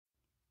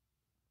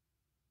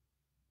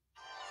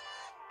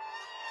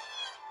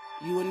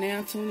You are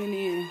now tuning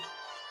in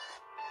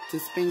to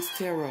Spinks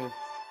Tarot.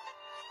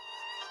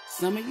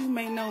 Some of you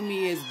may know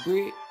me as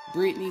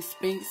Brittany,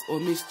 Spinks, or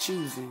Miss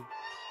Choosing.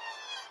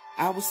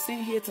 I was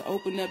sent here to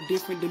open up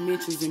different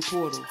dimensions and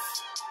portals.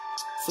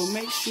 So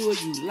make sure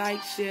you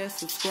like, share,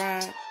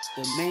 subscribe,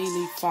 but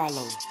mainly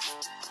follow.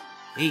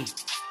 Hey,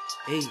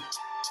 hey,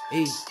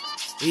 hey,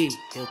 hey,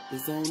 help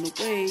is on the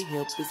way,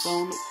 help is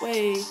on the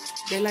way.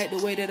 They like the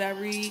way that I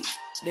read,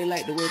 they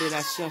like the way that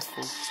I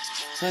shuffle.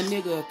 Her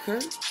nigga a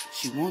Kurt,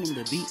 she want him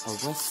to be a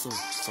Russell,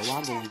 so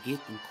I go and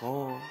get them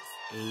calls.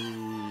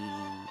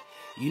 Ayy,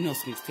 you know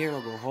Spinks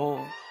Tarot go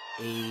hard.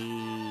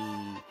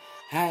 Ayy,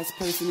 highest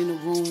person in the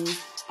room,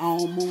 I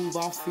don't move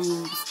off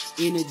fumes,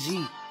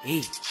 energy.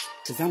 Ayy,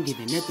 cause I'm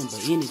giving nothing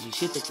but energy,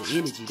 shit up the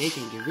energy, they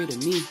can't get rid of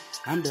me.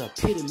 I'm the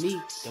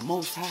epitome, the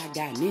most high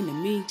got an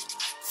enemy.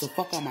 So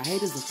fuck all my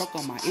haters and fuck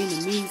all my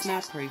enemies,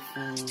 not pray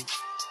for them.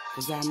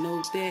 Cause I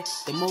know that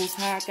the most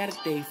high got a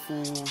day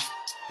for them.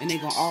 And they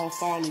gon' all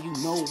fall and you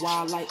know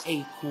why like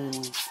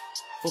acorns.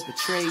 For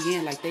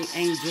betraying like they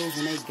angels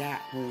and they got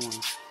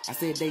horns. I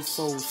said they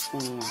soul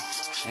scorn,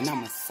 and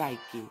I'm a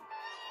psychic.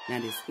 Now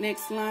this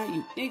next line,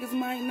 you niggas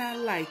might not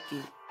like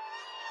it.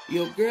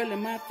 Your girl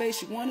in my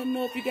face, you wanna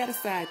know if you got a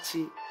side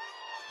chick.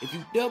 If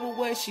you double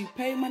what she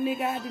pay, my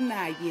nigga, I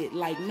deny it.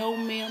 Like no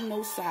ma'am,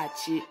 no side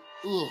chick.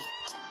 Ugh.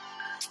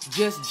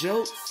 Just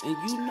jokes, and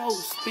you know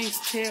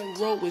Spinks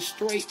Tarot is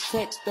straight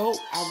cutthroat.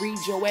 I read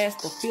your ass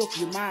to filth,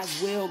 you might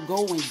as well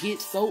go and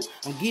get soap.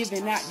 I'm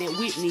giving out that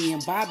Whitney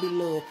and Bobby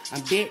love.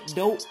 I'm that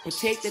dope,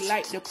 protected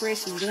like the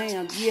precious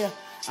lamb. Yeah,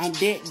 I'm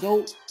that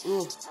goat.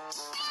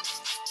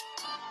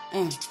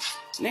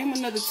 Name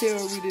another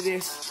tarot reader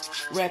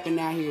that's rapping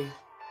out here.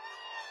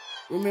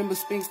 Remember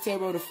Spinks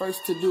Tarot the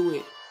first to do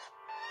it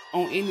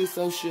on any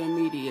social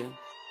media.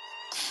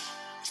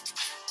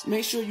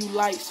 Make sure you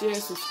like, share,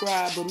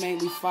 subscribe, but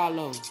mainly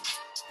follow.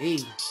 Hey,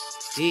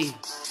 hey,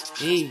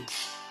 hey,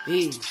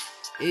 hey,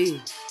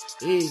 hey,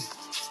 hey,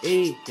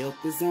 hey.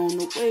 Help is on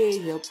the way,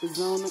 help is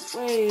on the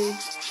way.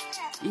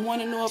 You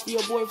want to know if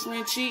your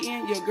boyfriend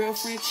cheating, your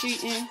girlfriend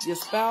cheating, your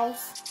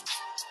spouse?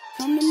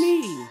 Come to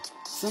me.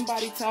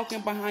 Somebody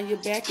talking behind your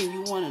back and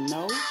you want to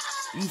know?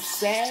 You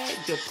sad,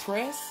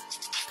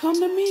 depressed? Come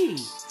to me.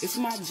 It's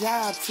my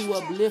job to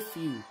uplift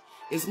you.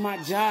 It's my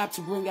job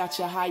to bring out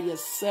your higher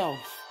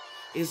self.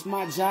 It's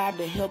my job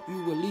to help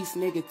you release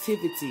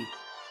negativity.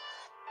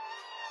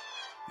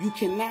 You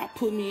cannot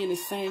put me in the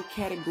same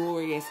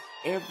category as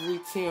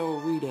every tarot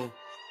reader.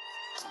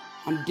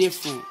 I'm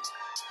different.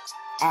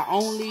 I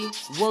only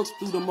work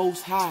through the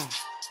Most High.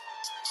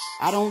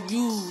 I don't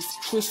use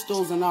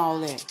crystals and all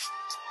that.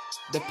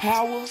 The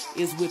power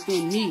is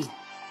within me.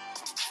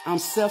 I'm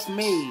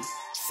self-made,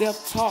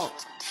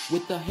 self-taught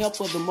with the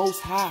help of the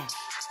Most High.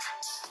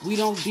 We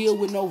don't deal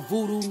with no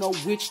voodoo, no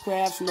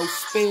witchcrafts, no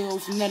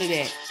spells, none of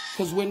that.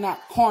 Because we're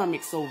not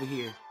karmics over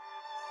here.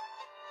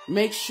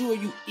 Make sure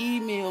you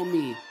email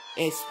me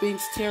at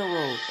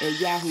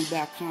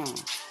spinksterror@yahoo.com.